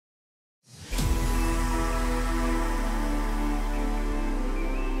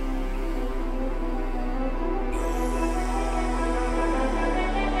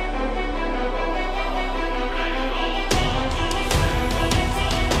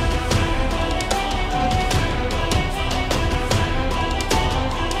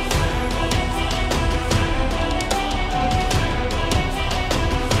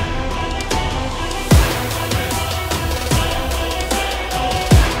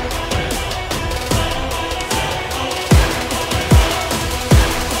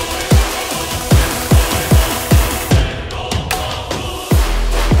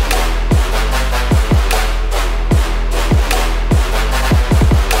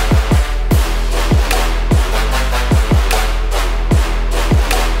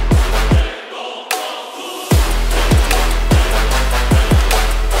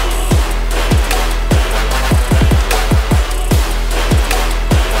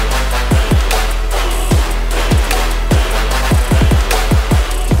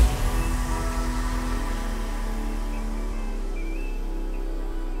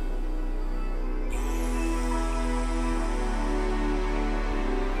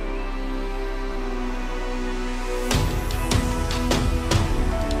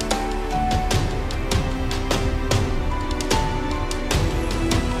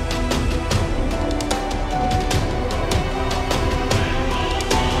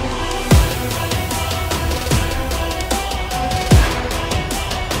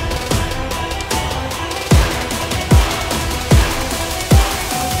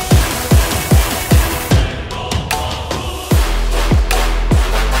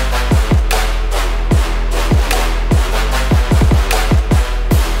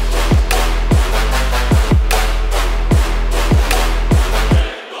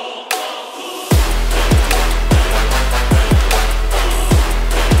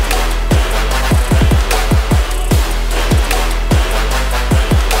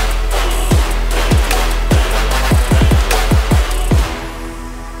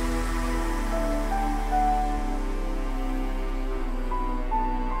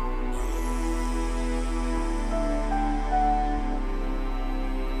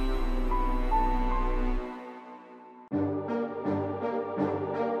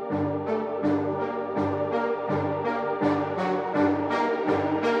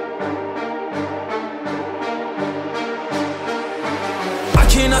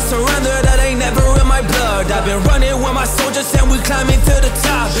marching, I surrender, that ain't never in my blood. I've been running with my soldiers and we climbing to the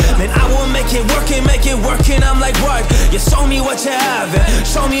top. Man, I will make it working, I'm like, what? You show me what you have, and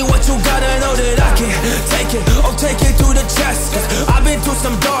show me what you gotta know that I can take it, oh take it through the chest. Cause I've been through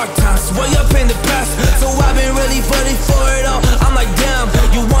some dark times, way up in the past. So I've been really fighting for it all. I'm like, damn,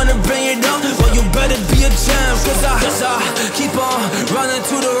 you wanna bring it up? Well, you better be a champ. Cause I keep on running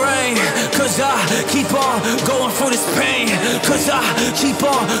through the rain. Cause I keep on going through this pain. Cause I keep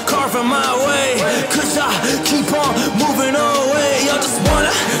on carving my way. Cause I keep on moving away. Y'all just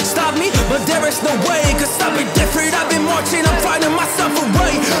wanna stop me, but there is no way. Cause I've been different, I've been marching, I'm fighting myself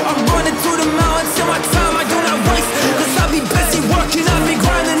away. I'm running through the mountains in my time, I do not waste. Cause I be busy working, I be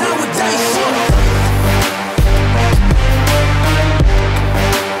grinding nowadays.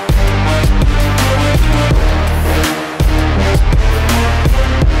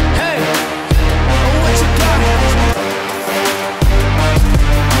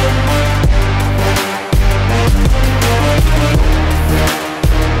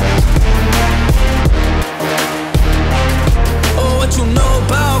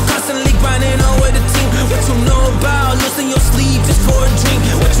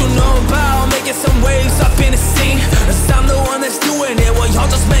 Some waves up in the scene. Cause I'm the one that's doing it. Well, y'all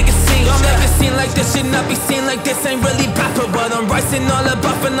just make it seem. Y'all make it seem like this should not be seen like this ain't really proper. But I'm rising all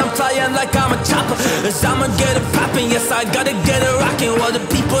above and I'm flying like I'm a chopper. Cause I'ma get it poppin', yes I gotta get it rockin'. Well, the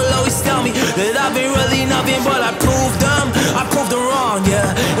people always tell me that I've been really nothing, but I proved them wrong,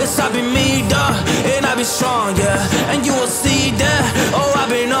 yeah. It's I've been me, duh, and I've been strong, yeah. And you will see that, oh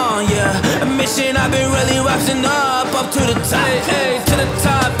I've been on, yeah. A mission I've been really rising up to the top, hey, to the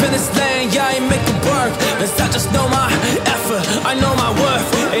top in this lane, yeah, I make it work. Cause I just know my effort, I know my worth.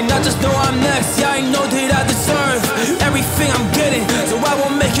 And I just know I'm next, yeah, I know that I deserve everything I'm getting. So I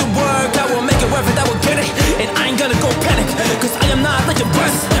will make it work, I will make it worth it, I will get it. And I ain't gonna go panic, cause I am not like your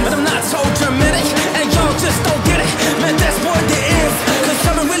breast, but I'm not so dramatic. And y'all just don't get it, man, that's what it is. Cause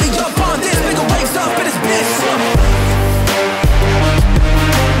I've been really up on this, bigger waves up in this bitch.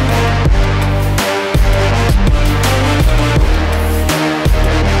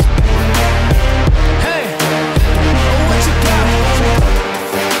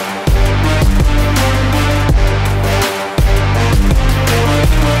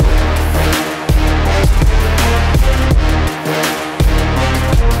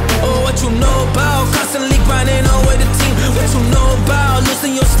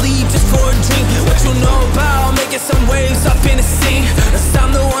 Some waves up in the scene. Cause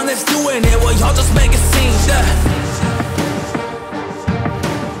I'm the one that's doing it. Well, y'all just make it seem, yeah.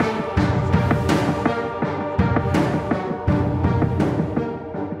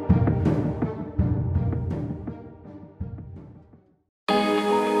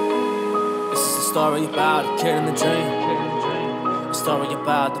 This is a story about a kid in the dream. A story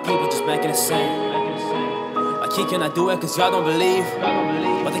about the people just making it sing. Like he cannot do it cause y'all don't believe.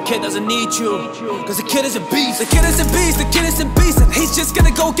 But the kid doesn't need you, cause the kid is a beast. The kid is a beast, the kid is a beast. And he's just gonna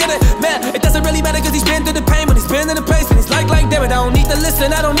go get it. Man, it doesn't really matter cause he's been through the pain. But he's been in the place and he's like damn it, I don't need to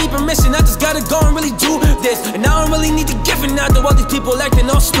listen, I don't need permission. I just gotta go and really do this. And I don't really need to give it out to all these people acting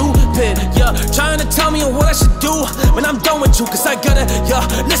all stupid. Yeah, trying to tell me what I should do when I'm done with you. Cause I gotta, yeah,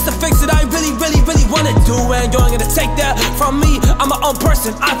 list the things that I really wanna do. And you're gonna take that from me. I'm my own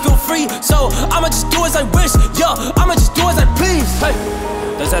person, I feel free. So I'ma just do as I wish. Yeah, I'ma just do as I please. Hey.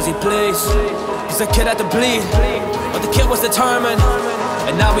 Does as he please. He's a kid at the bleed, but the kid was determined,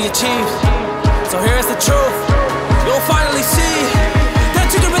 and now we achieved. So here's the truth. You'll finally see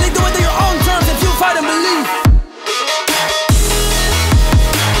that you can really do it on your own terms if you fight and believe.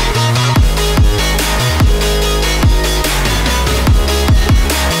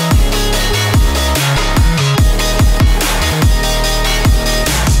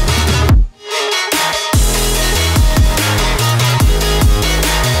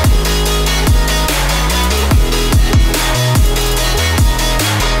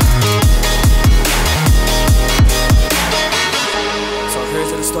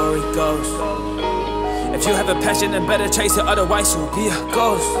 If you have a passion, then better chase it, otherwise you'll be a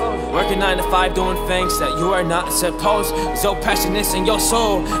ghost. Working 9 to 5, doing things that you are not supposed. So passion is in your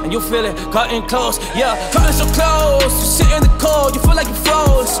soul, and you feel it cutting close. Yeah, cutting so close, you sit in the cold, you feel like you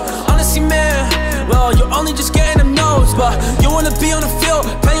froze. Honestly, man, Well, you're only just getting them no's, but you wanna be on the field,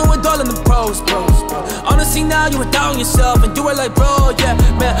 playing with all of the pros. Honestly, now you are down yourself and do it like bro, yeah,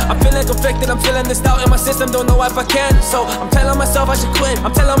 man. I'm feeling convicted, I'm feeling this doubt in my system, don't know if I can. So I'm telling myself I should quit,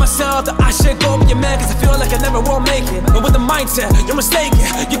 I'm telling myself that I should go be your man, cause I feel like I never will make it. But with the mindset, you're mistaken.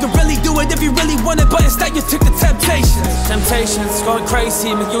 You can really do it if you really want it, but instead you took the temptations. Temptations, going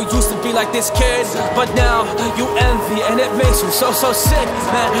crazy, man, you used to be like this kid, but now you envy and it makes you so sick,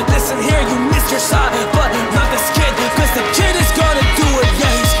 man. Listen here, you missed your shot, but not this kid, cause the kid is gonna do it,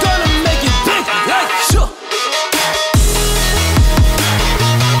 yeah, he's gonna make it big, like sure.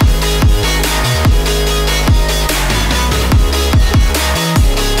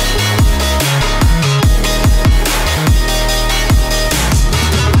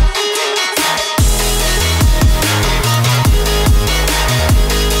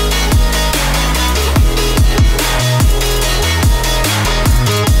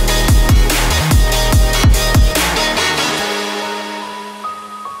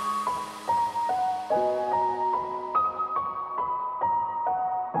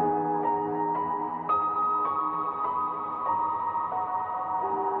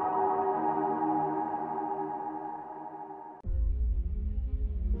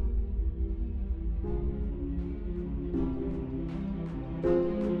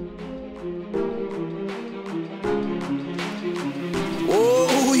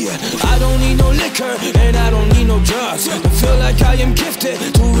 And I don't need no drugs. I feel like I am gifted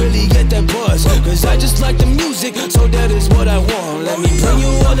to really get that buzz, cause I just like the music, so that is what I want. Let me bring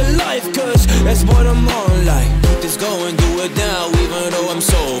you all to life, cause that's what I'm on. Like, just go and do it now, even though I'm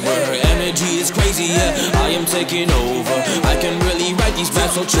sober. Energy is crazy, yeah, I am taking over. I can really write these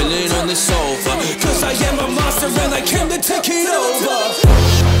raps while chilling on the sofa, cause I am a monster and I came to take it over.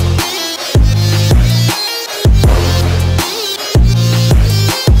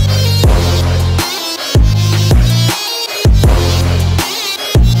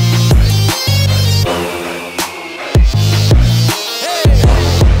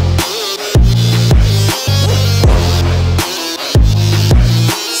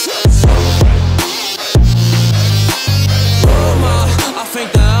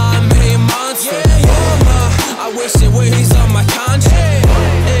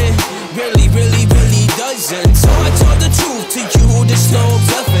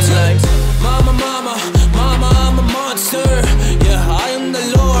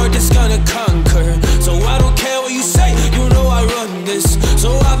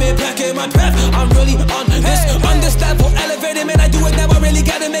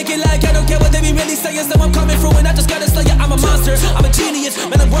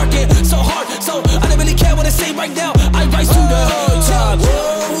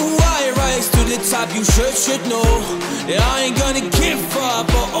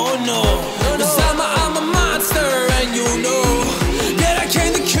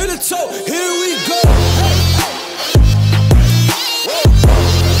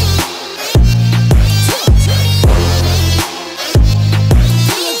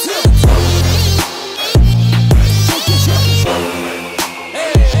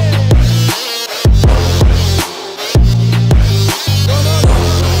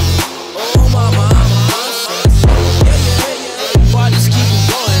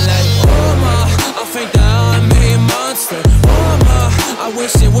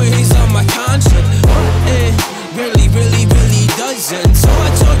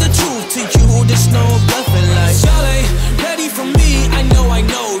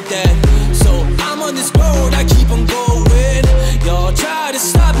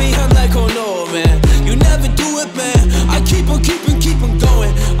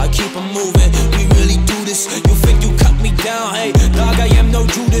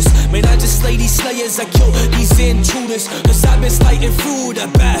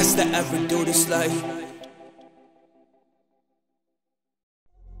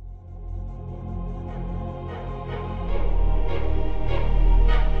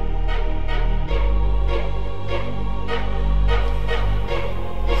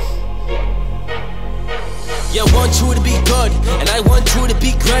 Yeah, I want you to be good, and I want you to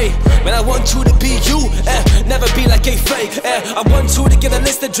be great. Man, I want you to be you, never be like a fake. I want you to get a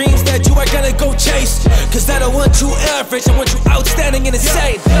list of dreams that you are gonna go chase. Cause I don't want you average, I want you outstanding and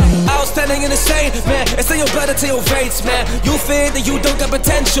insane. Outstanding and insane, man, it's still better to your rates, man. You think that you don't got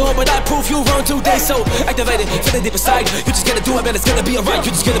potential, but I prove you wrong today. So activate it, feel it deep inside. You just gotta do it, man, it's gonna be alright.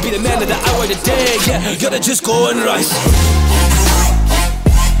 You just gotta be the man of the hour today, yeah. You gotta just go and rise.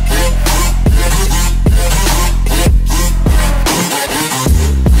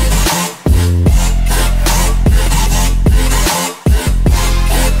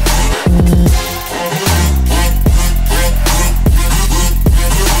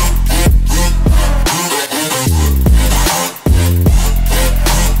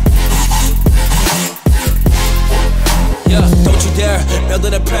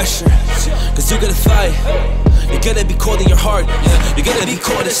 under the pressure. Cause you're gonna fight. You're gonna be cold in your heart, you're gonna be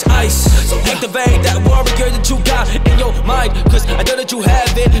cold as ice. So activate that warrior that you got in your mind. Cause I know that you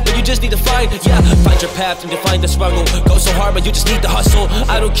have it, but you just need to find your path and define the struggle. Go so hard, but you just need to hustle.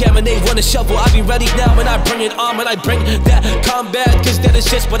 I don't care when they wanna shovel, I be ready now when I bring it on. When I bring that combat, cause that is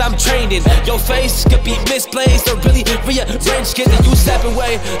just what I'm trained in. Your face could be misplaced or really rearranged. Kid, you stepping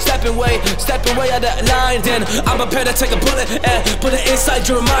away out that line. Then I'm prepared to take a bullet and put it inside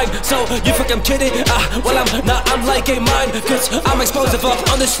your mind. So you think I'm kidding? Well I'm not, I'm like a mine. Cause I'm explosive up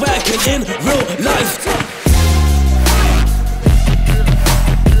on this track and in real life.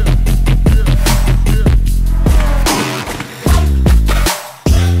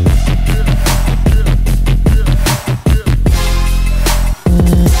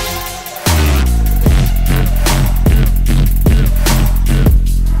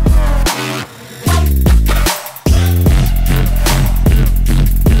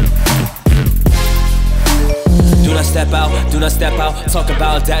 Do not step out, talk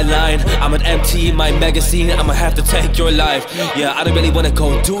about that line. I'm an empty in my magazine, I'ma have to take your life. Yeah, I don't really wanna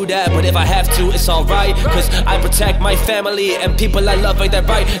go do that, but if I have to, it's alright. Cause I protect my family and people I love, like that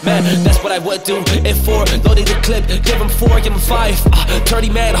right? Man, that's what I would do. If for loading the clip, give them 4, give them 5. 30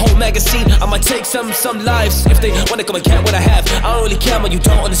 man, whole magazine, I'ma take some lives. If they wanna come and get what I have, I don't really care, man, you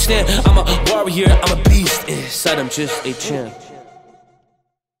don't understand. I'm a warrior, I'm a beast, inside I'm just a champ.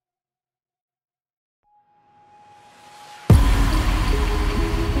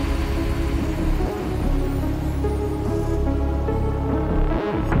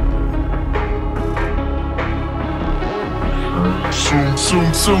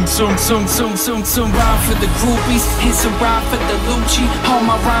 Some rhyme for the groupies, hits a rhyme for the Lucci. All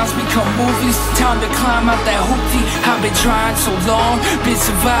my rhymes become movies. Time to climb out that hoopty. I've been trying so long, been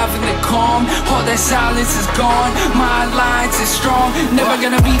surviving the calm. All that silence is gone, my alliance is strong. Never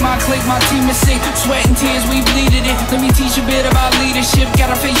gonna beat my clique, my team is sick. Sweat and tears, we bleeded it. Let me teach you a bit about leadership.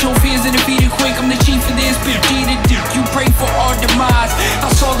 Gotta face your fears and defeat it quick. I'm the chief of this, but you pray for our demise. I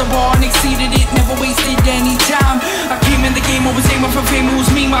saw the bar and exceeded it, never wasted any time. I came in the game, I was aiming for fame. It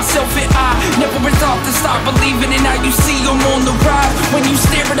was me, myself, and I. Never thought to stop believing, and now you see I'm on the rise. When you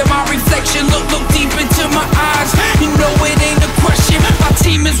stare at my reflection, look deep into my eyes. You know it ain't a question, my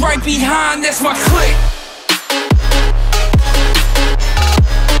team is right behind, that's my clique.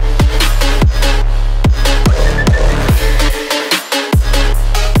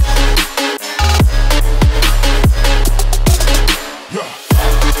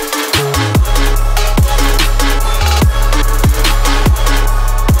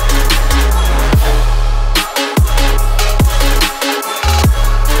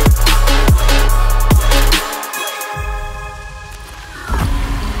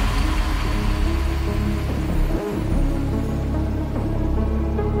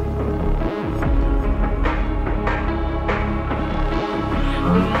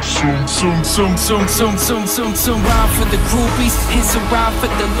 Some rhyme for the groupies, hits a rhyme for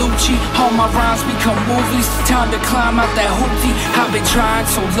the Lucci. All my rhymes become movies. Time to climb out that hoopty. I've been trying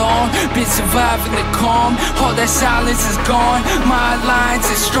so long, been surviving the calm. All that silence is gone, my alliance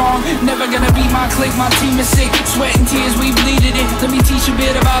is strong. Never gonna beat my clique, my team is sick. Sweat and tears, we bleeded it. Let me teach you a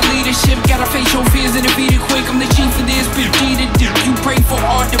bit about leadership. Gotta face your fears and defeat it quick. I'm the chief of this, but you pray for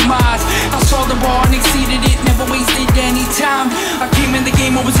our demise. I saw the bar and exceeded it, never wasted any time. I came in the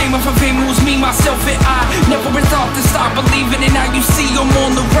game, I was aiming for fame. It was me, myself, and I. Never thought to stop believing, and now you see I'm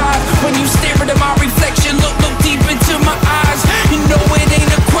on the rise. When you stare at my reflection, look deep into my eyes. You know it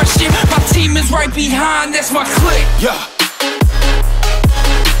ain't a question, my team is right behind, that's my clique. Yeah.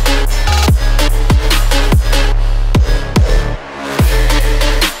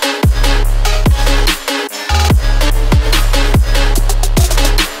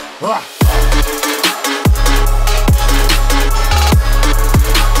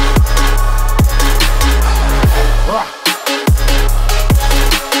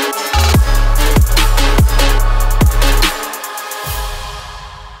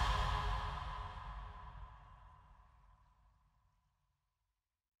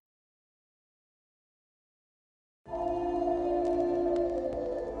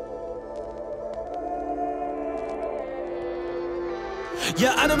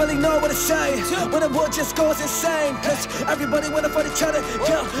 Yeah, I don't really know what to say when the world just goes insane. Cause everybody wanna fight each other,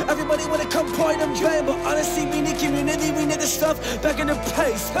 yeah, everybody wanna come point and bang. But honestly, we need community, we need the stuff back in the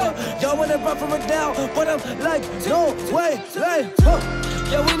pace. Y'all wanna run from it down, but I'm like, no way, like,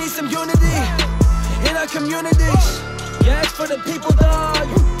 yeah, we need some unity in our communities. Yeah, it's for the people, dog.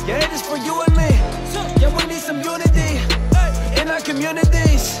 Yeah, it is for you and me. Yeah, we need some unity in our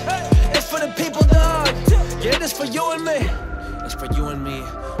communities. It's for the people, dog. Yeah, it is for you and me. It's for you and me,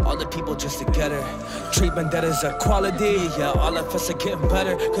 all the people just together. Treat vendettas equality, yeah, all of us are getting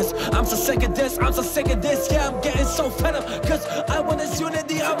better. Cause I'm so sick of this, yeah, I'm getting so fed up. Cause I want this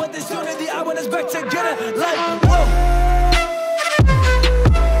unity, I want us back together. Like, whoa.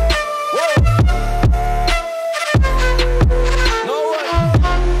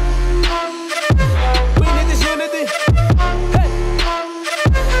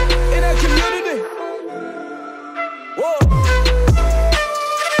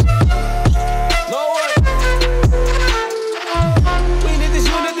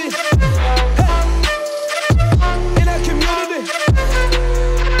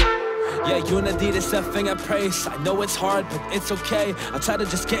 Unity, this that thing I praise. I know it's hard, but it's okay. I try to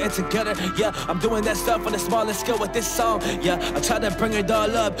just get it together. Yeah, I'm doing that stuff on a smaller scale with this song. Yeah, I try to bring it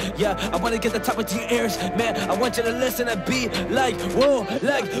all up. Yeah, I want to get the top of your ears. Man, I want you to listen and be like, whoa,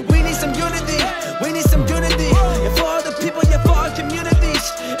 like, we need some unity. We need some unity. Yeah, for all the people, yeah, for our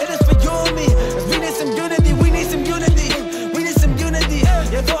communities. It is for you and me. We need some unity. We need some unity. We need some unity.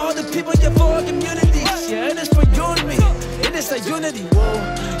 Yeah, for all the people, yeah, for our communities. Yeah, it is for you and me. It is that unity.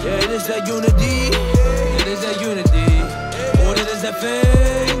 Whoa. Yeah, it is that unity, it is that unity. Oh, that is that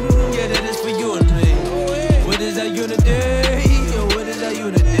thing, yeah, that is for you and me. What is that unity, oh, what is that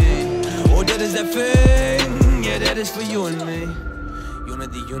unity? Oh, that is that thing, yeah, that is for you and me.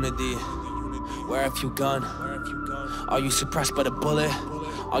 Unity, unity, where have you gone? Are you suppressed by the bullet?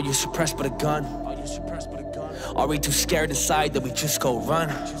 Are you suppressed by the gun? Are we too scared inside that we just go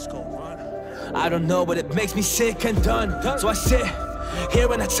run? I don't know, but it makes me sick and done. So I sit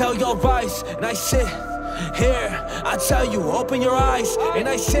here and I tell you rise, and I sit here, I tell you open your eyes, and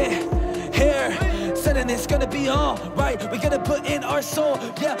I sit here, saying it's gonna be alright. We're gonna put in our soul,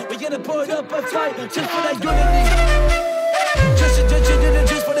 yeah, we're gonna put up a fight just for that unity. Just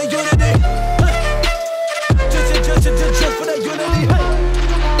for the unity. Just for that unity.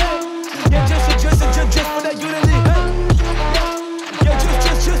 Yeah, just for that unity. Yeah,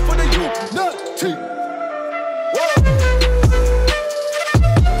 just for the unity.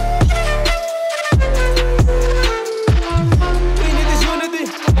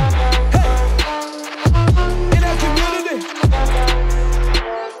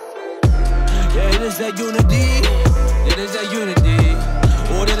 That unity, it is that unity.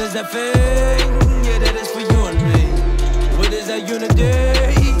 Oh, that is that thing, yeah, that is for you and me. What is that unity?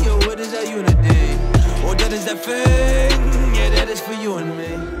 Oh, what is that unity? Oh, that is that thing, yeah, that is for you and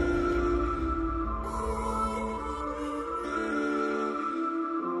me.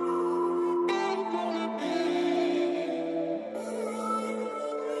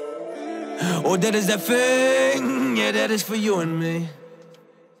 Oh, that is that thing, yeah, that is for you and me.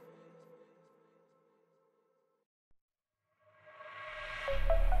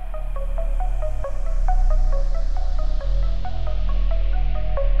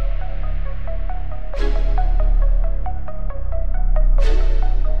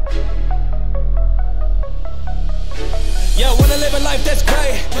 That's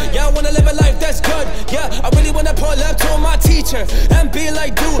great, yeah, I wanna live a life that's good. Yeah, I really wanna pull up to my teacher and be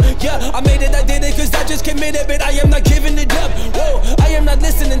like, dude, yeah, I made it, I did it, cause I just committed, but I am not giving it up. Whoa, I am not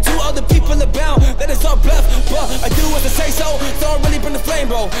listening to all the people about that is all bluff, but I do as I say so I really bring the flame,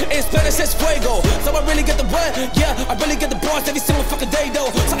 bro. In Spanish it's fuego, so I really get the what? Yeah, I really get the bars every single fucking day, though.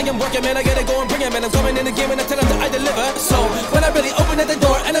 So I am working, man, I gotta go and bring it, man. I'm coming in the game and I tell them that I deliver. So when I really open at the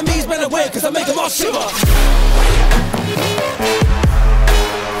door, enemies ran away, cause I make them all shiver.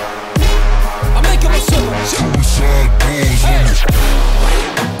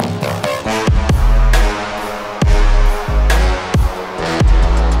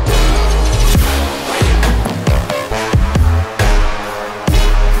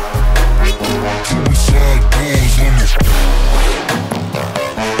 Suicide doors on this.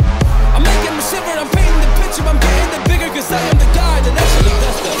 I'm making me shiver, I'm painting the picture, I'm getting it bigger, cause I am the guy that actually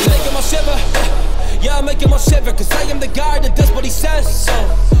does that. Making my shiver, yeah, I'm making my shiver, cause I am the guy that does what he says. So,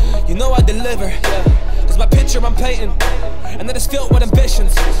 you know I deliver, yeah. Cause my picture I'm painting, and that is filled with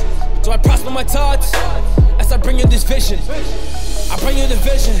ambitions. So I prosper my thoughts as I bring you this vision. I bring you the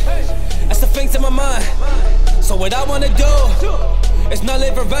vision, that's the things in my mind. So what I wanna do is not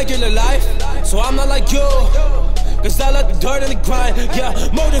live a regular life. So I'm not like you, cause I like the dirt and the grind. Yeah,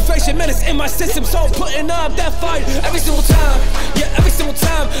 motivation, man, it's in my system. So I'm putting up that fight every single time. Yeah, every single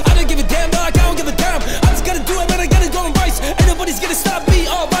time. I don't give a damn, dog, I don't give a damn. I just gotta do it, man, I gotta go and race. Ain't nobody's gonna stop me,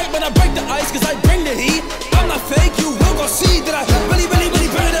 alright, when I break the ice, cause I bring the heat. I'm not fake, you will go see that I really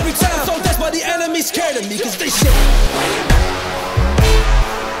burn it every time. So that's why the enemy's scared of me, cause they shit.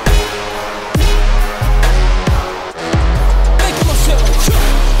 Making my shit.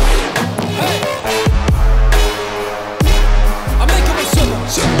 Hey. I'm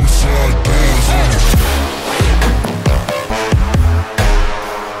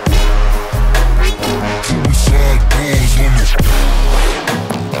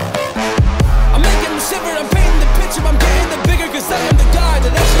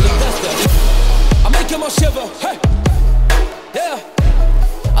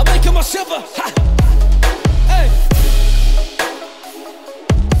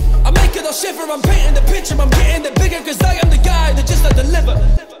all shiver. I'm painting the picture, I'm getting it bigger, cause I am the guy that just deliver.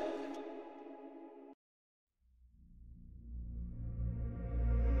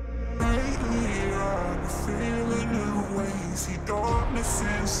 See darkness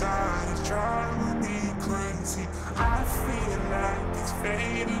inside, it's driving me crazy. I feel like it's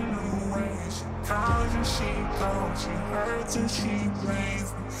fading away. She comes and she goes, she hurts and she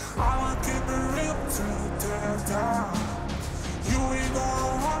blames me. I'ma keep it real till the death die. You ain't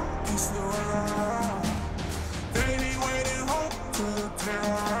gonna walk, it's the way I ride. Baby, waiting hope till the day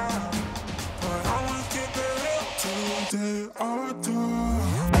I ride. But I'ma keep it real till the day I die.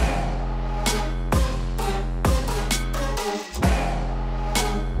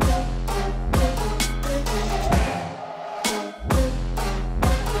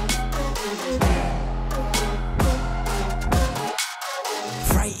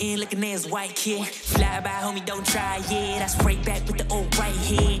 Like an ass white kid. Fly by, homie, don't try it. I spray back with the old right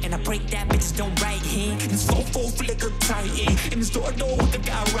hand, and I break that bitches don't right hand. And it's 4-4 flick up tight, and the store door with the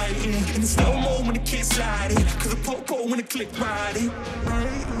guy right in. And it's slow mo when the kid slide it, cause the po-po when the click ride it.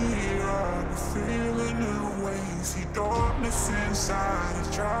 Lately I've been feeling new ways. See darkness inside,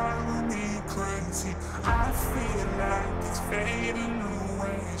 it's driving me crazy. I feel like it's fading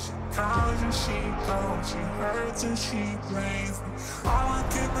away. She comes and she goes, she hurts and she blames me. I'ma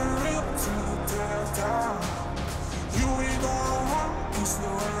keep it real till the death die. You ain't gonna walk, it's the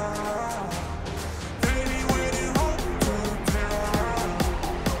way I ride. Baby, waiting home till the day I ride.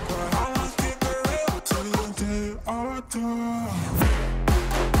 But I'ma keep it real till the day I die.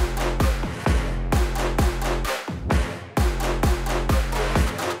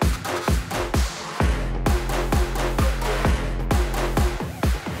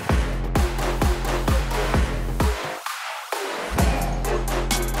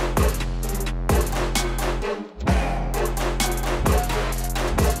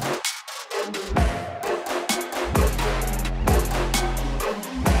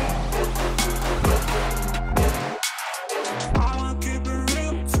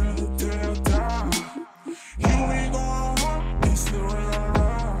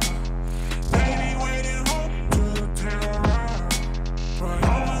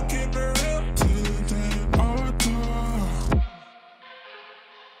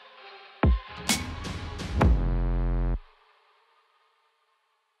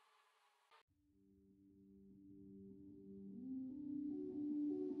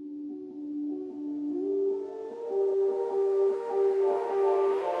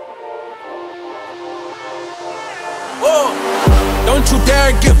 Don't you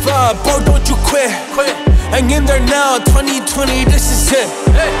dare give up, bro, don't you quit. Hang in there now, 2020, this is it.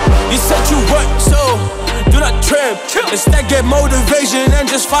 You said you work, so do not trip. Instead get motivation and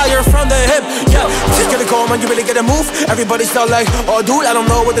just fire from the hip. Yeah, just get a call, man, you really gotta move. Everybody's still like, oh dude, I don't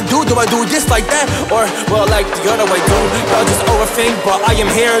know what to do. Do I do this like that? Or, well, like the other way, dude. Y'all just overthink, but I am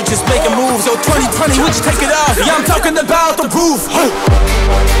here just making moves. So 2020, we just take it off. Yeah, I'm talking about the roof.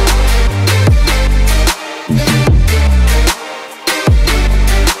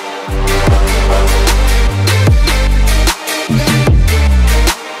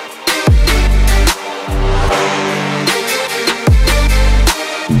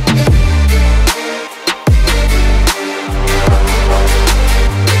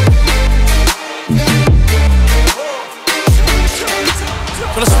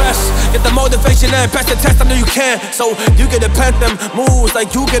 Get the motivation and pass the test, I know you can. So you get to plant them moves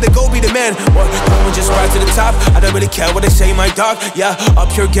like you get to go be the man. Or don't just rise to the top, I don't really care what they say, my dog. Yeah,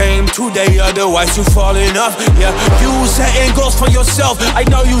 up your game today, otherwise you falling off. Yeah, you setting goals for yourself, I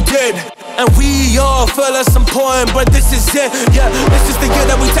know you did. And we all feel at some point, but this is it. Yeah, this is the year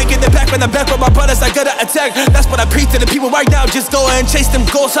that we taking it back. When I'm back with my brothers, I gotta attack. That's what I preach to the people right now, just go and chase them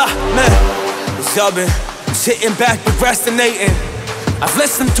goals. Man, it's up, I'm sitting back procrastinating. I've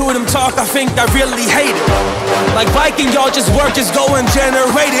listened to them talk, I think I really hate it. Like Viking, y'all just work, just go and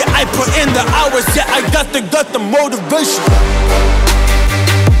generate it. I put in the hours, yeah, I got the motivation.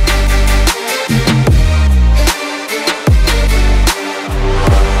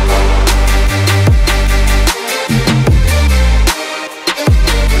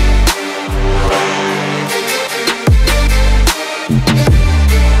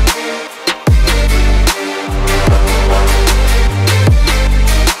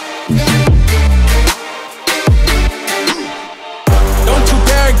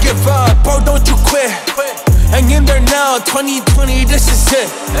 Bro, don't you quit. Hang in there now, 2020, this is it.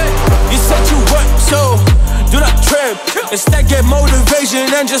 You said you work, so do not trip. Instead get motivation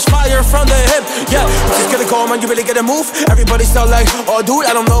and just fire from the hip. Yeah, just gotta go, man, you really gotta move. Everybody sound like, oh dude,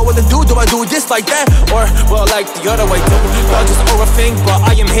 I don't know what to do. Do I do this like that? Or, well, like the other way, dude. I'll just overthink, but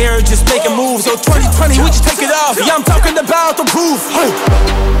I am here just making moves. So 2020, we just take it off. Yeah, I'm talking about the proof. Hey.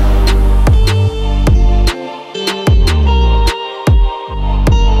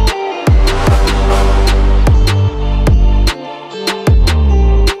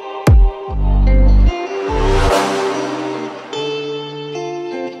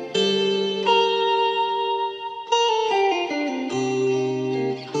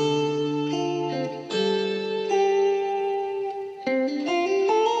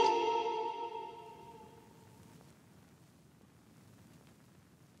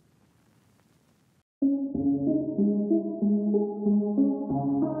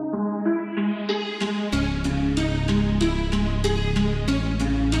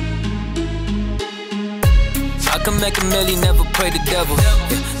 I can make a million, never pray the devil. Yeah,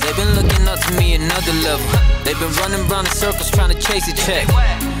 they've been looking up to me another level. They've been running round in circles trying to chase a check.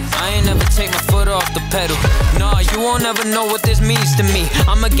 I ain't never take my foot off the pedal. Nah, you won't ever know what this means to me.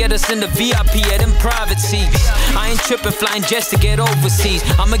 I'ma get us in the VIP at them private seats. I ain't tripping, flying jets to get overseas.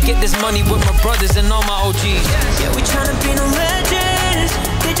 I'ma get this money with my brothers and all my OGs. Yeah, we tryna be no legends.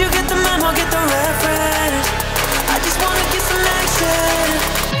 Did you get the memo, get the reference? I just wanna get some action.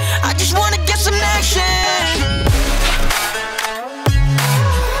 I just wanna get some action.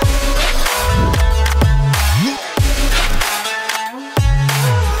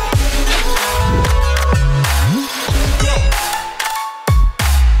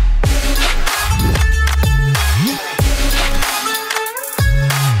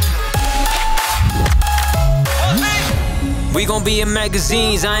 We gon' be in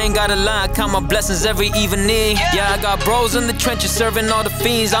magazines, I ain't gotta lie, I count my blessings every evening. Yeah, I got bros in the trenches serving all the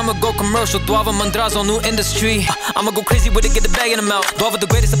fiends. I'ma go commercial, Duava, Mandrazo, new industry. I'ma go crazy with it, get the bag in the mouth. Duava the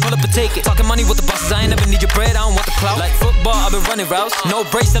greatest, I pull up and take it. Talking money with the bosses, I ain't never need your bread, I don't want the clout. Like football, I've been running routes, no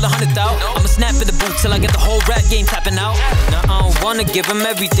brace till 100 out. I'ma snap in the boot till I get the whole rap game tapping out. Now I don't wanna give him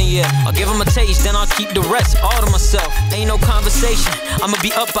everything, yeah. I'll give him a taste, then I'll keep the rest all to myself. Ain't no conversation, I'ma be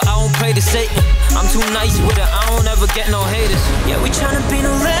up but I don't pray to Satan. I'm too nice with it, I don't ever get no haters. Yeah, we tryna be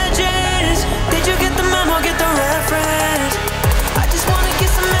no legends. Did you get the memo, get the reference? I just wanna get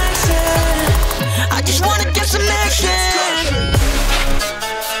some action. I just wanna get some action.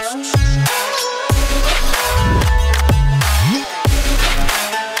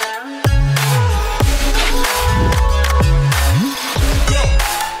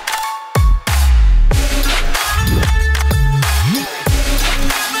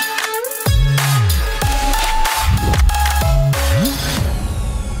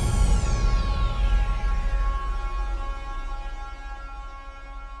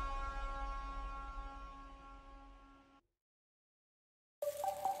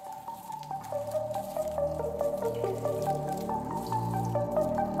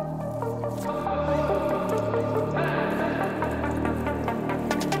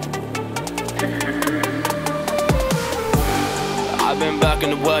 I've been back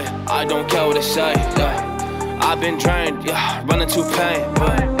in the way, I don't care what they say, yeah. I've been drained, yeah, running to pain,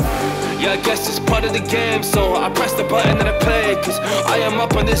 yeah, I guess it's part of the game, so I press the button and I play, cause I am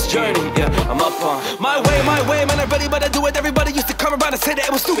up on this journey, yeah, I'm up on my way, man, I'm ready, but I do it. Everybody used to come around and say that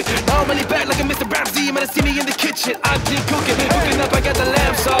it was stupid. Now I'm really back like a Mr. Ramsey, man, I see me in the kitchen, I'm deep cooking up, I got the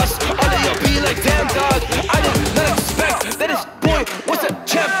lamb sauce, all of y'all be like, damn dog, I did not expect that this boy was a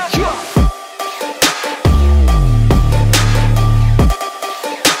champ, yeah.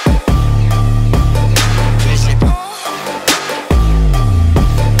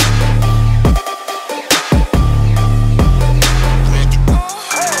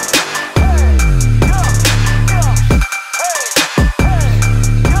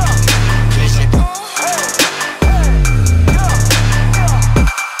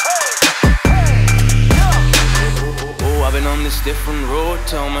 Different road,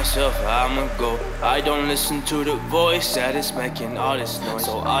 tell myself I'ma go. I don't listen to the voice that is making all this noise.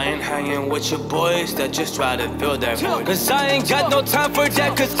 So I ain't hanging with your boys that just try to fill their voice. Cause I ain't got no time for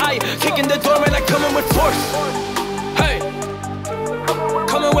that, cause I kicking the door and I coming with force. Hey,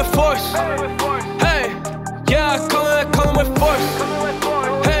 coming with force. Hey, yeah, coming with force.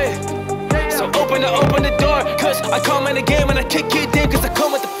 Hey, so open the door, cause I come in the game and I kick it in, cause I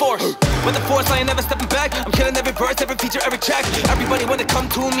come with the force. With the force, I ain't never stepping back. I'm killing every verse, every feature, every track. Everybody wanna come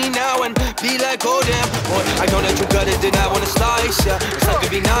to me now and be like, oh damn, boy, I know that you got it, then I wanna slice, yeah. It's not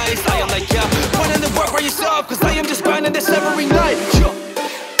gonna be nice, I am like, yeah. Put in the work by yourself, cause I am just grinding this every night, yeah.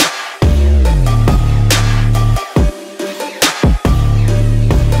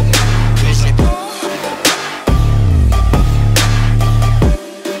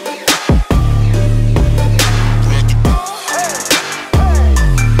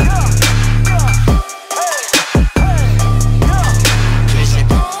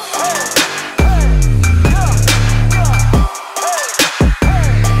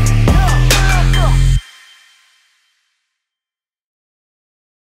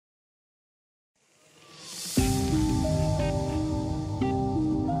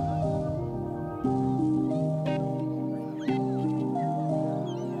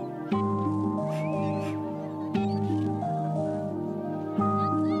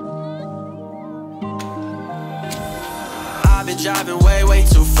 driving way, way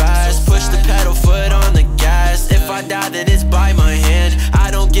too fast. Push the pedal, foot on the gas. If I die, then it's by my hand.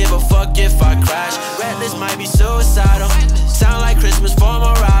 I don't give a fuck if I crash. Reckless might be suicidal. Sound like Christmas for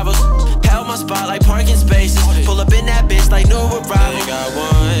my rivals. Held my spot like parking spaces. Pull up in that bitch like new arrival. They got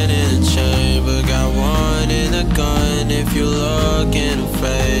one in the chamber, got one in the gun. If you looking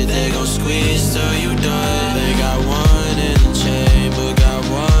afraid, they gon' squeeze till you done. They got one in the chamber, got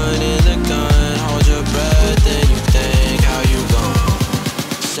one in the gun. Hold your breath, then you think how you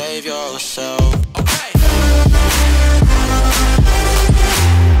gon' save yourself.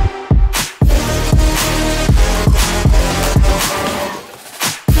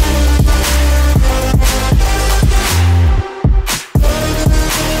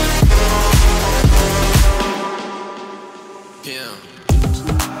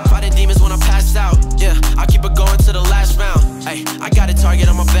 I got a target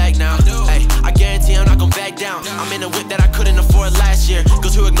on my back now. Ay, I guarantee I'm not gon' back down. I'm in a whip that I couldn't afford last year.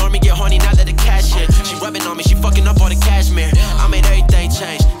 Girls who ignore me get horny now that the cash here. She rubbing on me, she fucking up all the cashmere. I made everything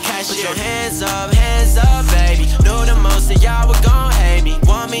change, cashier. Put your hands up, baby. Knew the most that y'all were gon' hate me.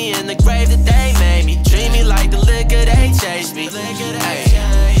 Want me in the grave that they made me. Treat me like the liquor they chased me.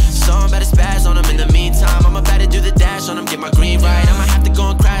 Ay, so I'm better spaz on them. In the meantime, I'm about to do the dash on them. Get my green right, I'ma have to go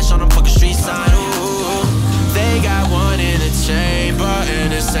and crash on them. Fuck a street sign, ooh. They got one in the chamber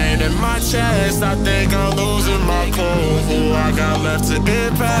and it's aimed at my chest. I think I'm losing my cool. Who I got left to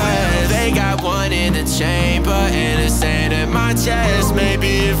get past. They got one in the chamber and it's aimed at my chest.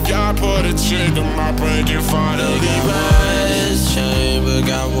 Maybe if y'all put a trigger, my brain can finally rest. Chamber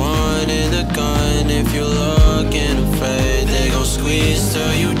got one in the gun. If you looking afraid, they gon' squeeze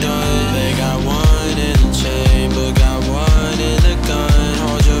till you done. They got one in the chamber, got one in the gun.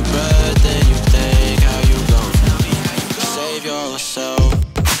 Hold your breath, then you think how you save yourself.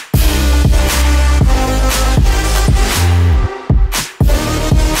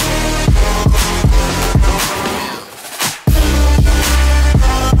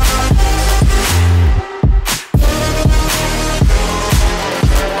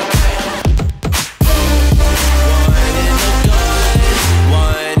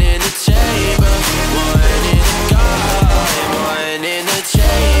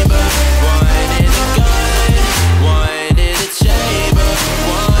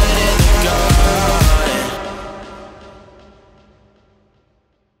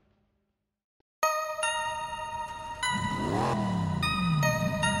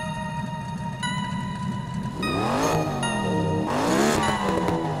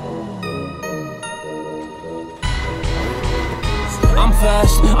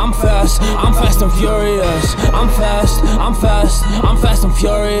 I'm fast and furious. I'm fast and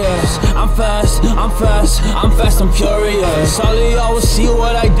furious. I'm fast and furious. All of y'all will see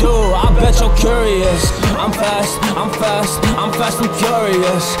what I do, I bet you're curious. I'm fast and furious. I'm fast and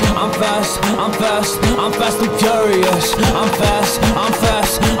furious. I'm fast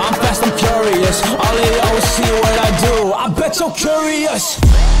and furious. All of y'all will see what I do, I bet you're curious.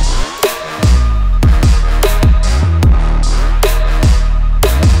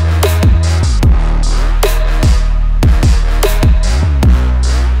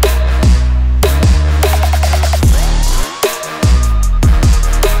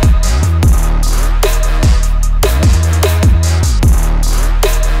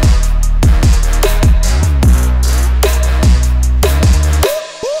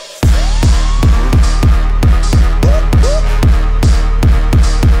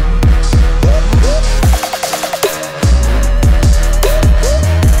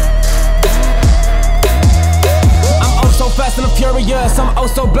 I'm oh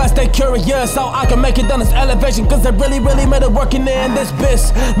so blessed, they curious how I can make it down this elevation. Cause they really made it working in this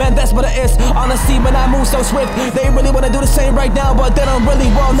biz. Man, that's what it is. Honestly, man, I move so swift. They really wanna do the same right now, but they don't really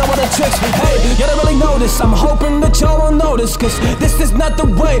well know what the tricks. Hey, y'all don't really know this. I'm hoping that y'all will notice. Cause this is not the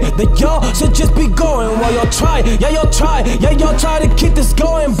way that y'all should just be going. While y'all try, y'all try to keep this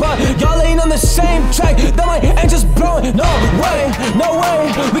going. But y'all ain't on the same track. That my ain't just blowing. No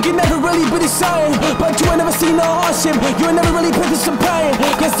way, we can never really be the same. But you ain't never seen no hardship. You ain't never really been through some pain.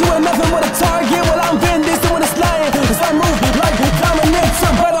 Cause you ain't nothing but a target. Well, I'm Vin Diesel when it's lying. Cause I move like Dominic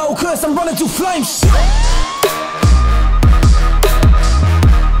Toretto. Cause I'm running through flames.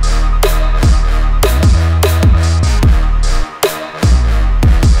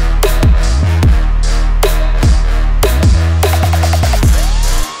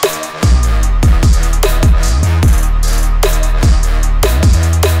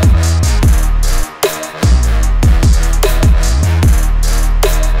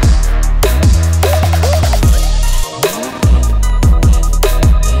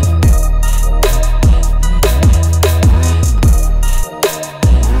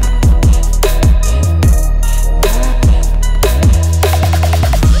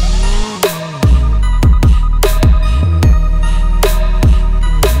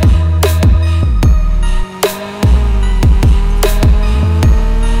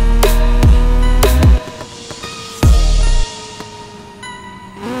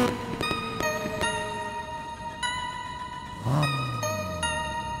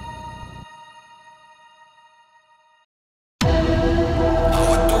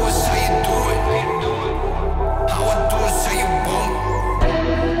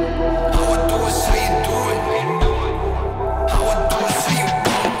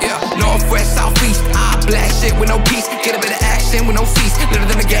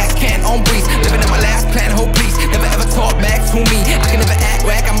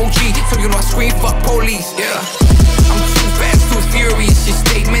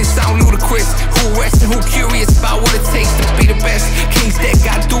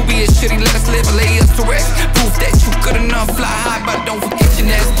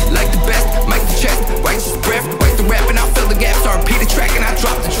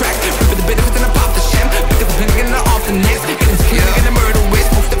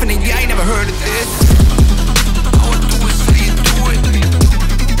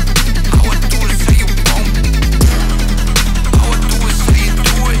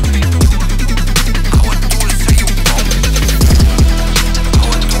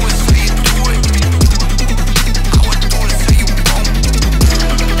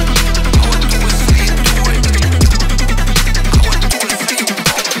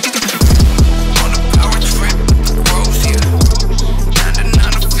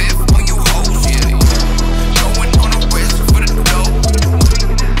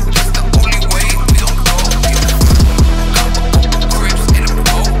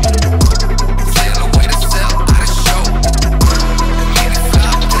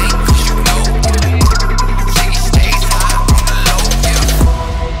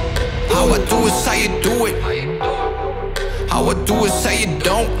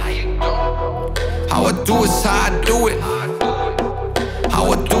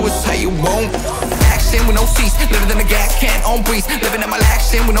 is how you want. Action with no cease, living in the gas can on breeze. Living in my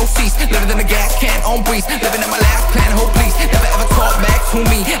action with no cease, living in the gas can on breeze. Living in my last plan, hope please never ever talk back to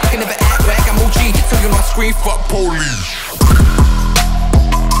me. I can never act back, I'm OG, so you know I scream fuck police.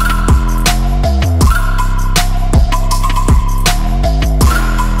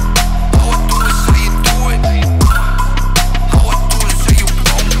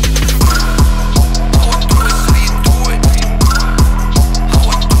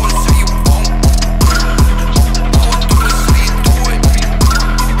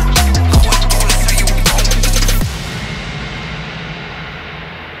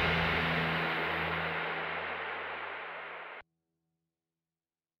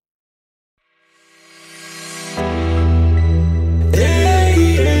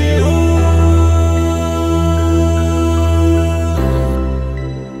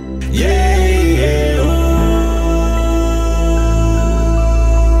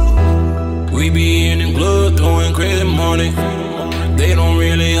 They don't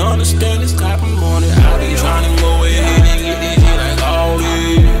really understand this type of money. I be trying to go ahead and get this shit like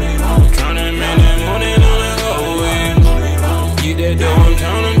always. Trying to make that money like always. Get that dough, I'm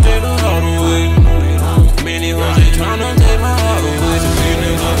trying to take the heart away. Many hoes, they trying to take my heart away. Some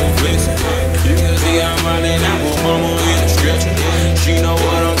niggas up and flexin'. You can see I'm out there now, but mama is stretching. She know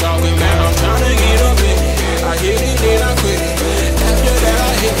what I'm talking about, I'm trying to get up in it. I hit it, then I quit it. After that,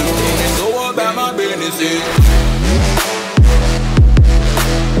 I hit the road and go about my business.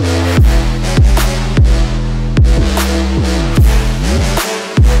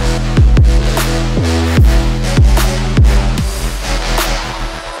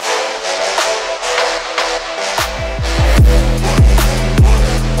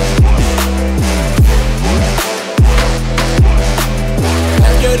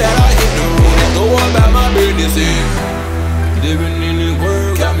 Living in this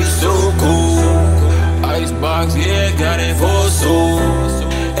world got me so cool. Icebox, yeah, got it for soul.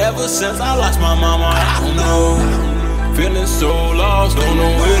 Ever since I lost my mama, I don't know. Feeling so lost, don't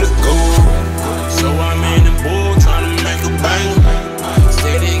know where to go. So I'm in the pool trying to make a bang.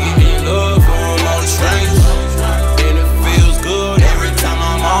 Steady getting love from all the strangers. And it feels good every time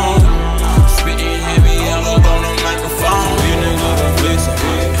I'm on. Spitting heavy yellow on the microphone. Feeling good and flexing.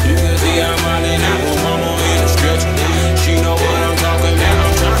 You can see I'm out there now, but mama in the stretcher. She know what I'm talking about,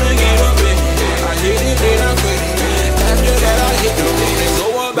 I'm trying to get up in it. I hit it, then I quit it. After that I hit the road and go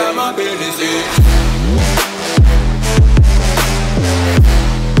about my business.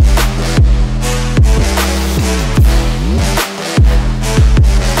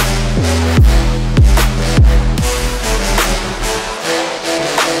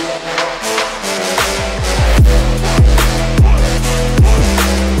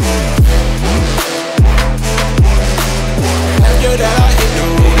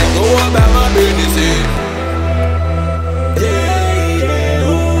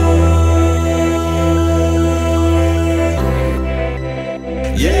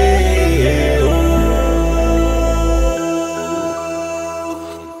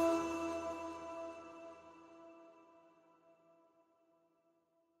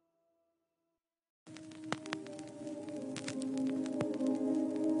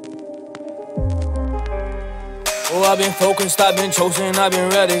 Oh, I've been focused, I've been chosen, I've been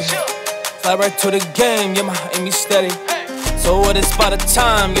ready. Fly right to the game, yeah, my aim is steady. So what it's by the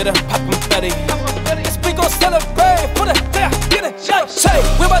time, get a pop confetti. We gon' celebrate for the get it, shake.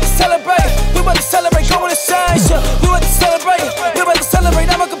 We about to celebrate, we about to celebrate, going insane. We about to celebrate, we about to celebrate,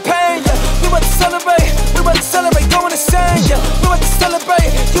 I'm a companion. We about to celebrate, we about to celebrate, going insane. We about to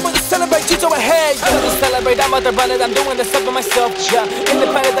celebrate, you about to celebrate, you go ahead. I'm about to celebrate, I'm about to run it, I'm doing this stuff for myself, yeah.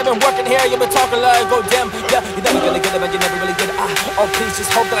 Independent, I've been working here, you been talking like, go damn, yeah. You never gonna get it, but you never really get it. Oh please,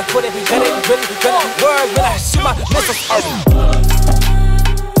 just hope that I quit it. That ain't really gonna work when I shoot my missiles.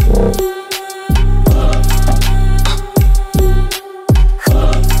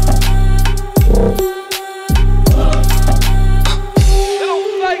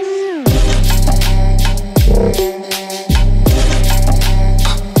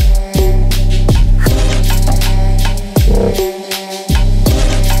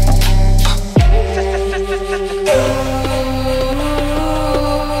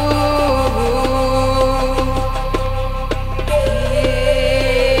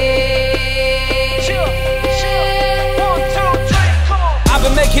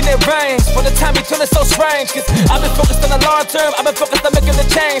 close range. Cause I've been focused on the long term, I've been focused on making the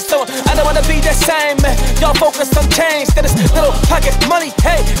change. So I don't wanna be the same, man. Y'all focus on change, that is little pocket money.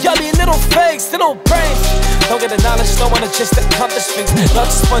 Hey, y'all be little fakes, little brains. Don't get the knowledge, don't wanna just accomplish things. Y'all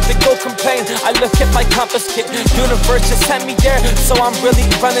just want to go complain. I look at my compass kit, universe just sent me there, so I'm really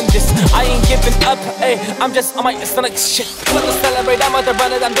running this. I ain't giving up, hey, I'm just on my stomach shit. Want to celebrate, I'm out to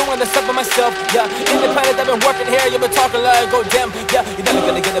run it, I'm doing this up for myself, yeah. Independent, I've been working here, you've been talking like, go damn, yeah. You're never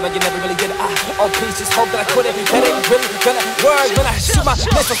gonna get it, but you never really get it. Oh please, just hope that I quit it. That ain't really gonna work when I shoot my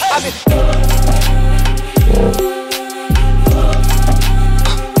missiles. I mean,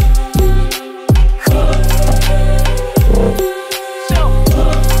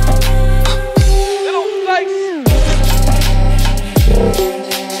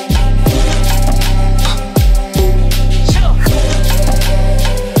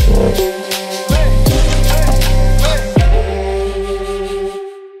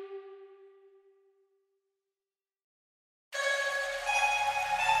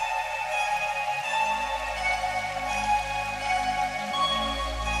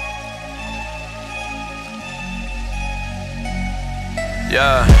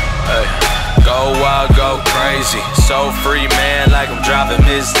 yeah, hey. Go wild, go crazy. So free, man, like I'm driving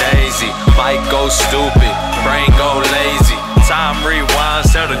Miss Daisy. Might go stupid, brain go lazy. Time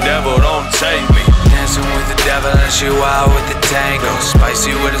rewinds, tell the devil don't take me. Dancing with the devil and she wild with the tango.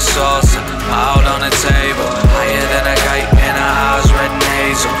 Spicy with the salsa, out on the table. Higher than a kite and her eyes red and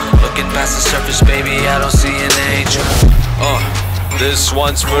hazel. Looking past the surface, baby, I don't see an angel. This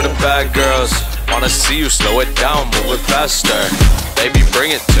one's for the bad girls. Wanna see you slow it down, move it faster. Baby,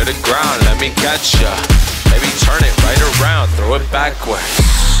 bring it to the ground, let me catch ya. Baby, turn it right around, throw it backwards.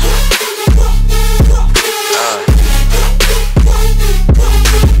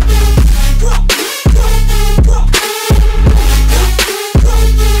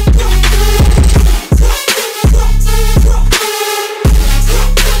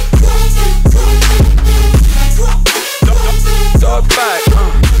 Throw it back,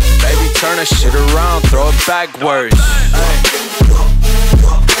 baby, turn that shit around, throw it backwards.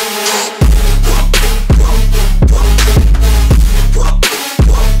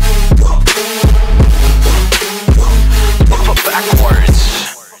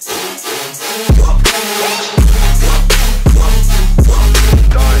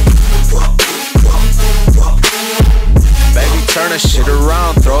 Turn that shit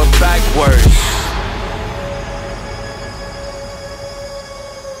around, throw it backwards.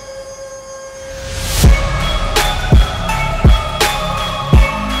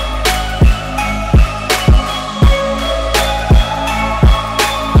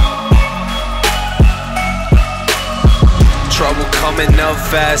 Trouble coming up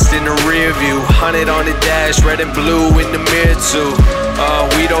fast in the rear view. Hunnit on the dash, red and blue in the mirror too.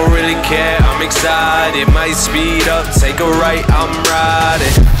 We don't really care, I'm excited. Might speed up, take a right, I'm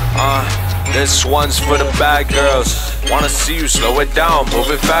riding. This one's for the bad girls. Wanna see you slow it down, move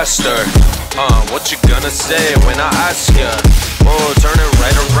it faster. What you gonna say when I ask ya? Oh, turn it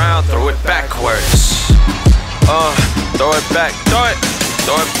right around, throw it backwards. Throw it back, throw it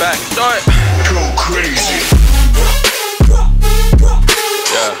back, throw it. Go crazy.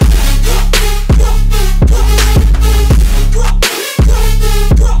 Yeah.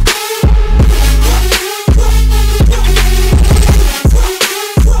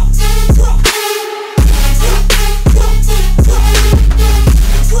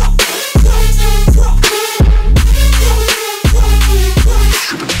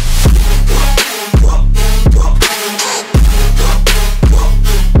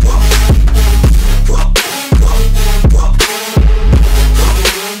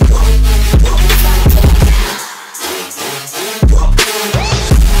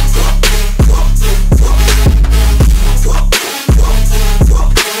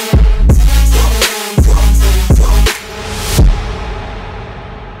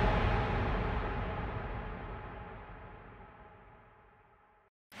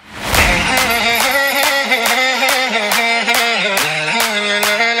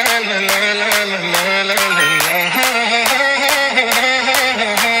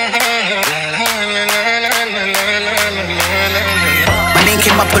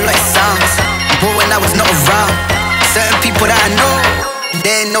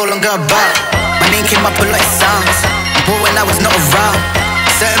 No longer about. My name came up a lot of songs, but when I was not around,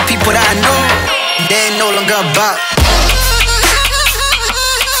 certain people that I know, they ain't no longer about.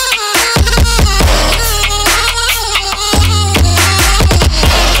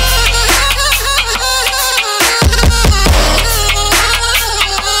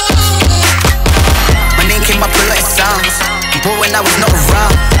 My name came up a lot of songs, but when I was not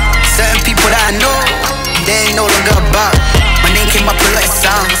around, certain people that I know,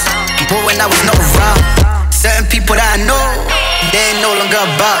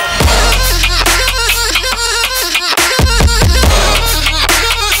 longer about.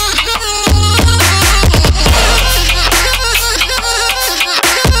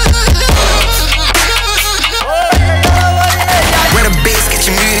 Where the bass get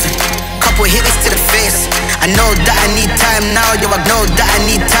you moving, couple hits to the face. I know that I need time now, yo, I know that I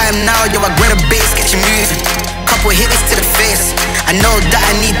need time now, yo, I where the bass get you moving, couple hits to the face. I know that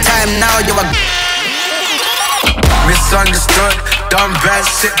I need time now, yo, I misunderstood, done bad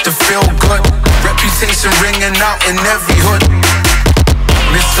shit to feel good. Reputation ringing out in every hood.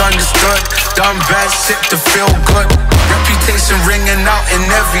 Misunderstood, done bad shit to feel good. Reputation ringing out in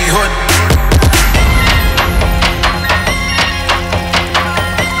every hood.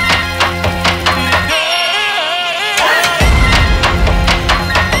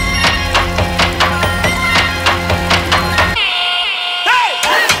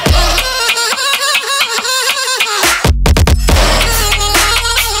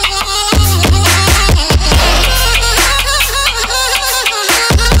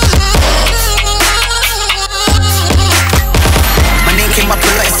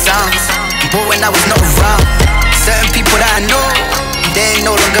 But when I was not around, certain people that I know, they ain't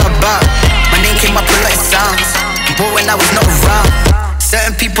no longer about. My name came up with like sounds. But when I was not around,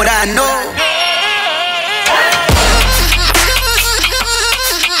 certain people that I know.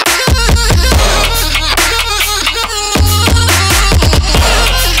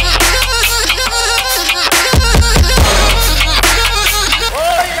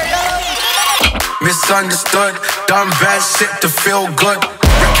 Misunderstood, done bad shit to feel good.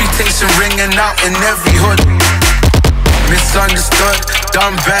 Reputation ringing out in every hood. Misunderstood,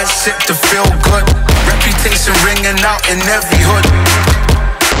 done bad shit to feel good. Reputation ringing out in every hood.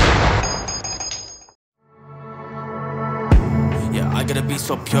 I gotta be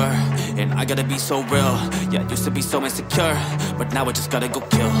so pure, and I gotta be so real. Yeah, I used to be so insecure, but now I just gotta go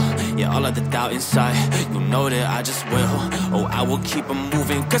kill. Yeah, all of the doubt inside, you know that I just will. Oh, I will keep on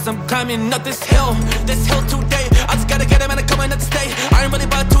moving, cause I'm climbing up this hill today. I just gotta get it, man, I'm coming up to stay. I ain't really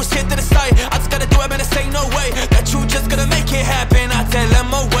about to shit to the side. I just gotta do it, man, it's ain't no way that you just gonna make it happen. I tell them,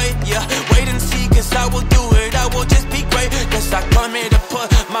 oh wait, yeah, wait and see, cause I will do it, I will just be great. Cause I come here to put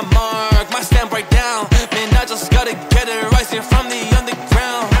my mark, my stamp right down. Man, I just gotta get it rising from the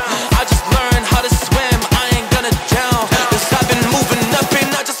underground. I just learned how to swim, I ain't gonna drown. Cause I've been moving up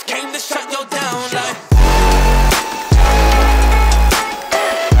and I just came to shut you down like.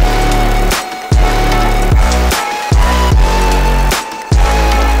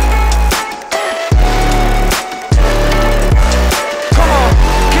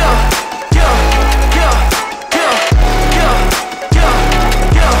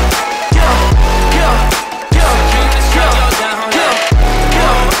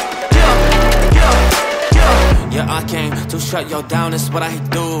 I came to shut y'all down, that's what I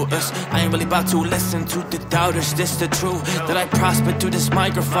do. I ain't really about to listen to the doubters, this the truth. That I prosper through this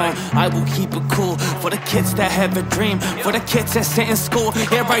microphone, I will keep it cool. For the kids that have a dream, for the kids that sit in school.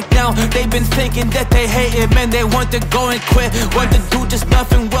 Yeah, right now, they've been thinking that they hate it. Man, they want to go and quit, want to do just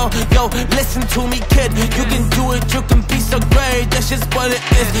nothing well. Yo, listen to me, kid, you can do it, you can be so great. That's just what it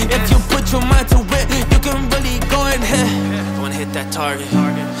is, if you put your mind to it, you can really go and hit. Go and hit that target,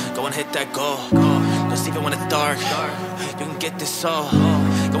 go and hit that goal. Just even when it's dark, you can get this soul.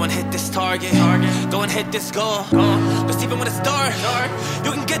 Go and hit this target, go and hit this goal. Just even when it's dark,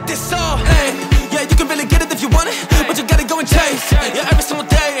 you can get this soul. Hey, yeah, you can really get it if you want it, but you gotta go and chase. Yeah, every single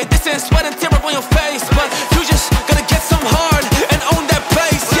day, this ain't sweat and tear up on your face, but you just gotta get some hard and own that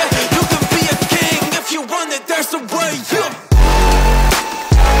place. Yeah, you can be a king if you want it, there's a way. Yeah.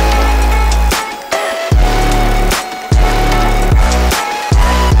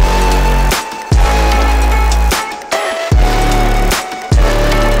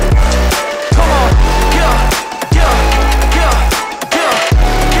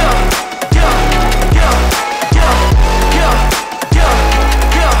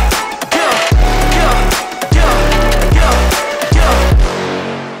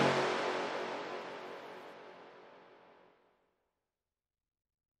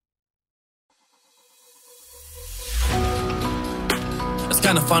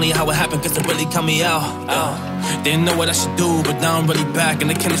 Kinda funny how it happened, cause it really cut me out. Didn't know what I should do, but now I'm really back and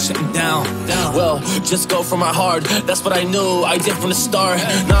the killer's shutting down. Well, just go for my heart, that's what I knew, I did from the start.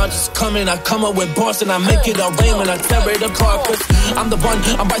 Now I'm just coming, I come up with bars and I make it all rain when I tear it apart. Cause I'm the one,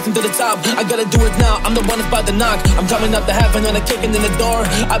 I'm rising to the top, I gotta do it now, I'm the one that's about to knock. I'm coming up to heaven and I'm kicking in the door.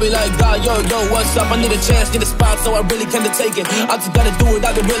 I be like, God, yo, what's up? I need a chance, need a spot, so I really can't take it. I just gotta do it,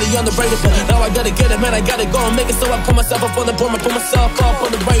 I've been really underrated, but now I gotta get it, man, I gotta go and make it. So I put myself up on the board, I put myself up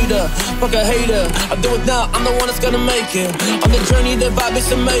on the radar. Fuck a hater, I do it now, I'm the the one that's gonna make it. On the journey, the vibe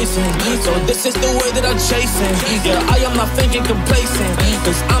is amazing. So this is the way that I'm chasing. Yeah, I am not thinking complacent,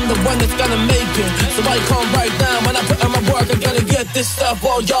 cause I'm the one that's gonna make it. So I come right down when I put in my work. I gotta get this stuff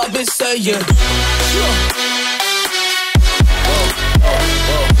all y'all been saying.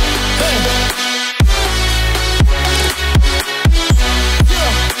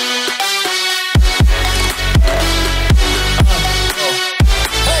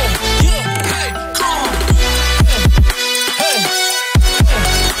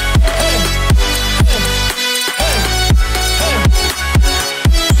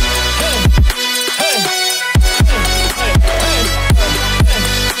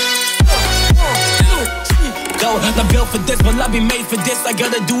 Not built for this, will I be made for this? I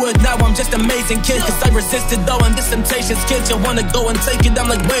gotta do it now, I'm just amazing kid. Cause I resisted though, and this temptation's kids. You wanna go and take it, I'm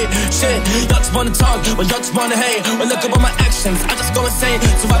like, wait, shit. Y'all just wanna talk, well y'all just wanna hate. Well look at all my actions, I just go insane.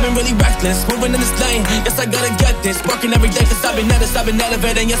 So I've been really reckless, moving in this lane. Yes, I gotta get this, working every day. Cause I've been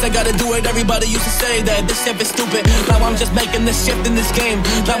elevating. Yes, I gotta do it, everybody used to say that this shit is stupid. Now I'm just making this shift in this game.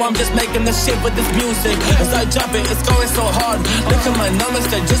 Now I'm just making this shift with this music. As I jump it, it's going so hard. Look at my numbers,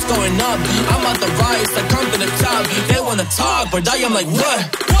 they're just going up. I'm on the rise, I come to the top. They wanna talk, but I am like, what?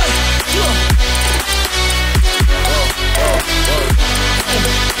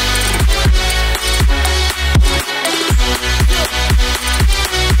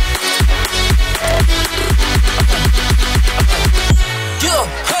 Yeah,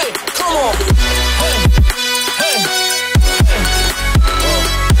 hey, come on. Hey, hey,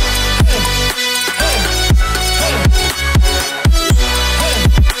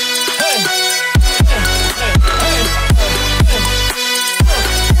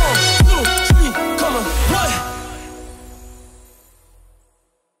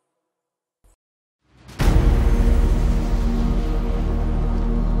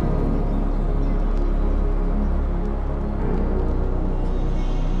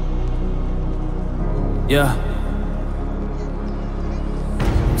 yeah.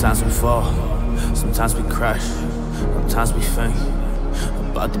 Sometimes we fall, sometimes we crash, sometimes we think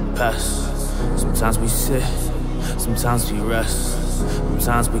about the past. Sometimes we sit, sometimes we rest.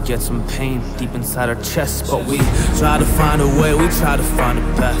 Sometimes we get some pain deep inside our chest, but we try to find a way, we try to find a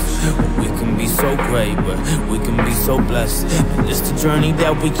path. We can be so great, but we can be so blessed. And it's the journey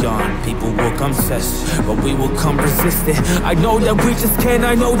that we on. People will come test, but we will come resistant. I know that we just can,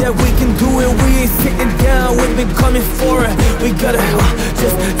 I know that we can do it. We ain't sitting down, we've been coming for it. We gotta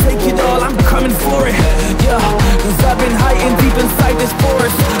just take it all, I'm coming for it. Yeah, cause I've been hiding deep inside this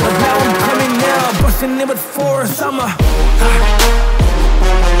forest, but now I'm coming now, busting in with force. I'ma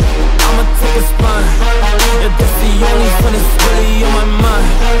take a spine. If that's the only fun that's really on my mind,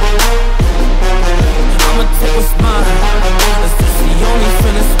 I'ma take what's mine. If that's the only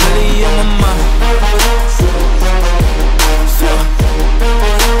fun that's really on my mind,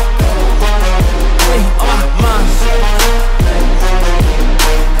 really on my mind.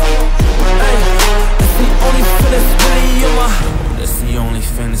 Hey, that's the only fun that's really on my. That's the only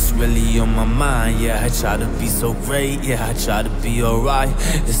thing that's really on my mind. Yeah, I try to be so great, yeah, I try to be alright.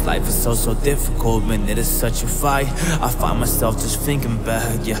 This life is so difficult, man, it is such a fight. I find myself just thinking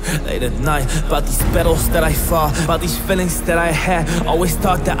back, yeah, late at night, about these battles that I fought, about these feelings that I had. Always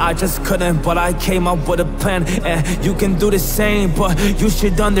thought that I just couldn't, but I came up with a plan. And you can do the same, but you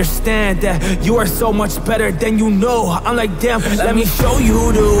should understand that you are so much better than you know. I'm like, damn, let me show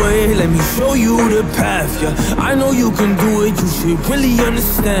you the way, let me show you the path, yeah. I know you can do it, you should really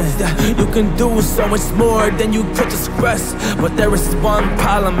understand that you can do so much more than you could just grasp. But there is one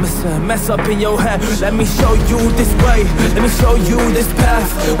problem, it's a mess up in your head. Let me show you this way, let me show you this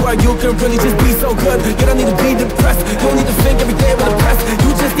path, where you can really just be so good. You don't need to be depressed, you don't need to think every day about the past.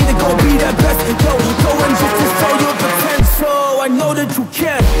 You just need to go be that best. Yo, go and just show your potential, I know that you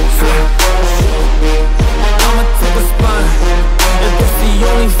can. I'ma take a spine. If that's the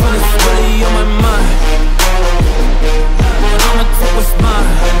only fun that's really on my mind, I'ma take what's mine.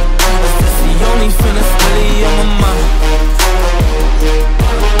 If that's the only thing that's really on my mind,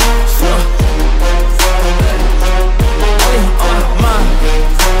 sure. Really on my mind.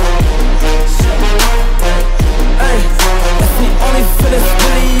 Hey, that's the only thing that's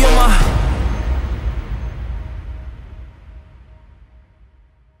really on my.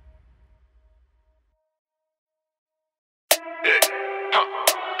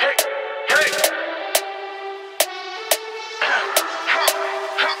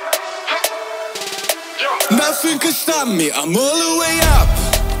 Nothing can stop me, I'm all the way up.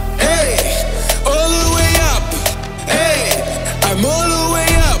 Hey, all the way up. Hey, I'm all the way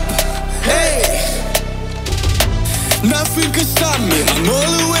up. Hey, nothing can stop me, I'm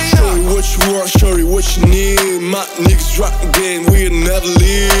all the way up. What you want, shorty, what you need? my niggas rockin' game, we ain't never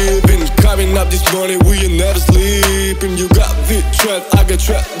leaving. Carving up this money, we ain't never sleeping. You got big trap, I got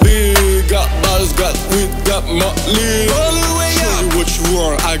trap big. Got bottles, got weed, got Molly. All the way up. Show you what you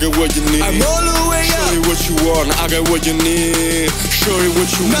want, I got what you need. I'm all the way up. Show you what you want, I got what you need. Show you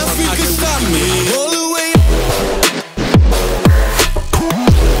what you want, nothing can stop me. All the way up.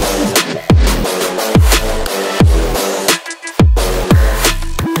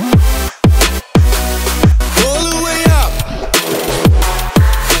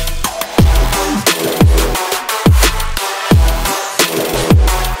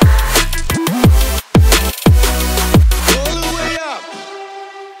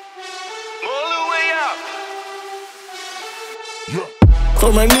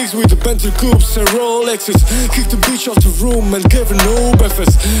 For my niggas with the Bentley coupes and Rolexes, kick the bitch off the room and give her no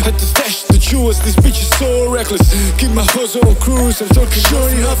breakfast. Had to stash the jewels, this bitch is so reckless. Keep my hustle on cruise, I'm talking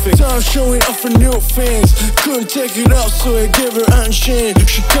shorty huffing. Time showing off for new fans. Couldn't take it out, so I gave her unchained.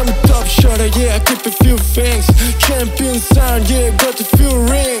 She coming top shotter, yeah, I keep a few fangs. Champion sound, yeah, got a few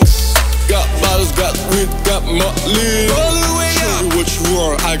rings. Got bottles, got weed, got Molly. All the way up. Show you what you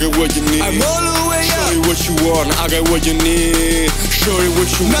want, I got what you need. I'm all the way up. Show you what you want, I got what you need. Show you what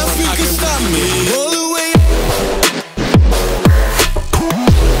you want, nothing can stop me. All the way up.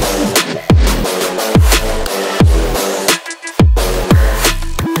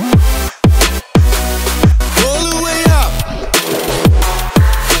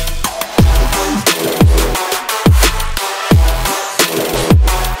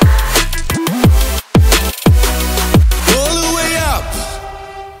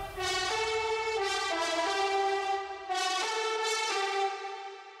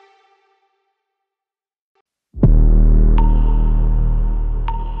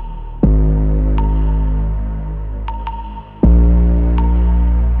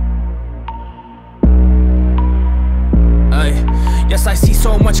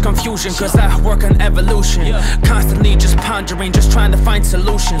 Confusion, cause I work on evolution. Constantly just pondering, just trying to find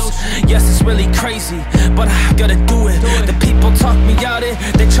solutions. Yes, it's really crazy, but I gotta do it. The people talk me out it,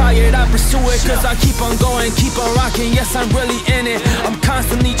 they try it, I pursue it. Cause I keep on going, keep on rocking, yes, I'm really in it. I'm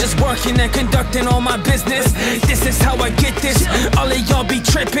constantly just working and conducting all my business. This is how I get this, all of y'all be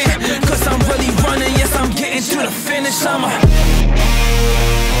tripping. Cause I'm really running, yes, I'm getting to the finish.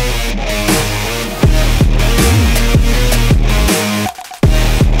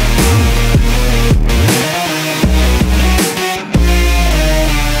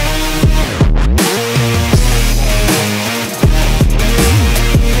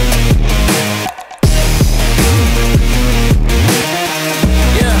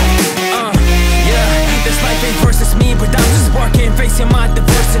 Facing my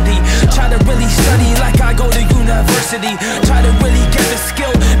diversity, try to really study like I go to university. Try to really get the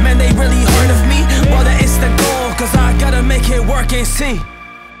skill, man, they really heard of me. Well, that is the goal, cause I gotta make it work and see.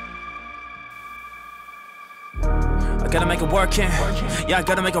 I gotta make it working, yeah, I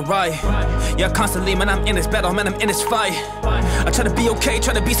gotta make it right. Yeah, constantly, man, I'm in this battle, man, I'm in this fight. I try to be okay,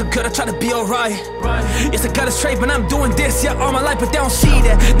 try to be so good, I try to be alright. Yes, I got it straight, man, I'm doing this, yeah, all my life, but they don't see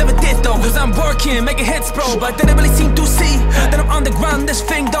that. Never did though, cause I'm working, making hits, bro. But they don't really seem to see that I'm on the ground, this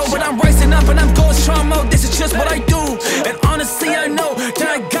thing though. But I'm rising up and I'm going strong mode, this is just what I do. And honestly, I know that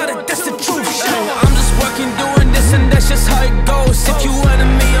I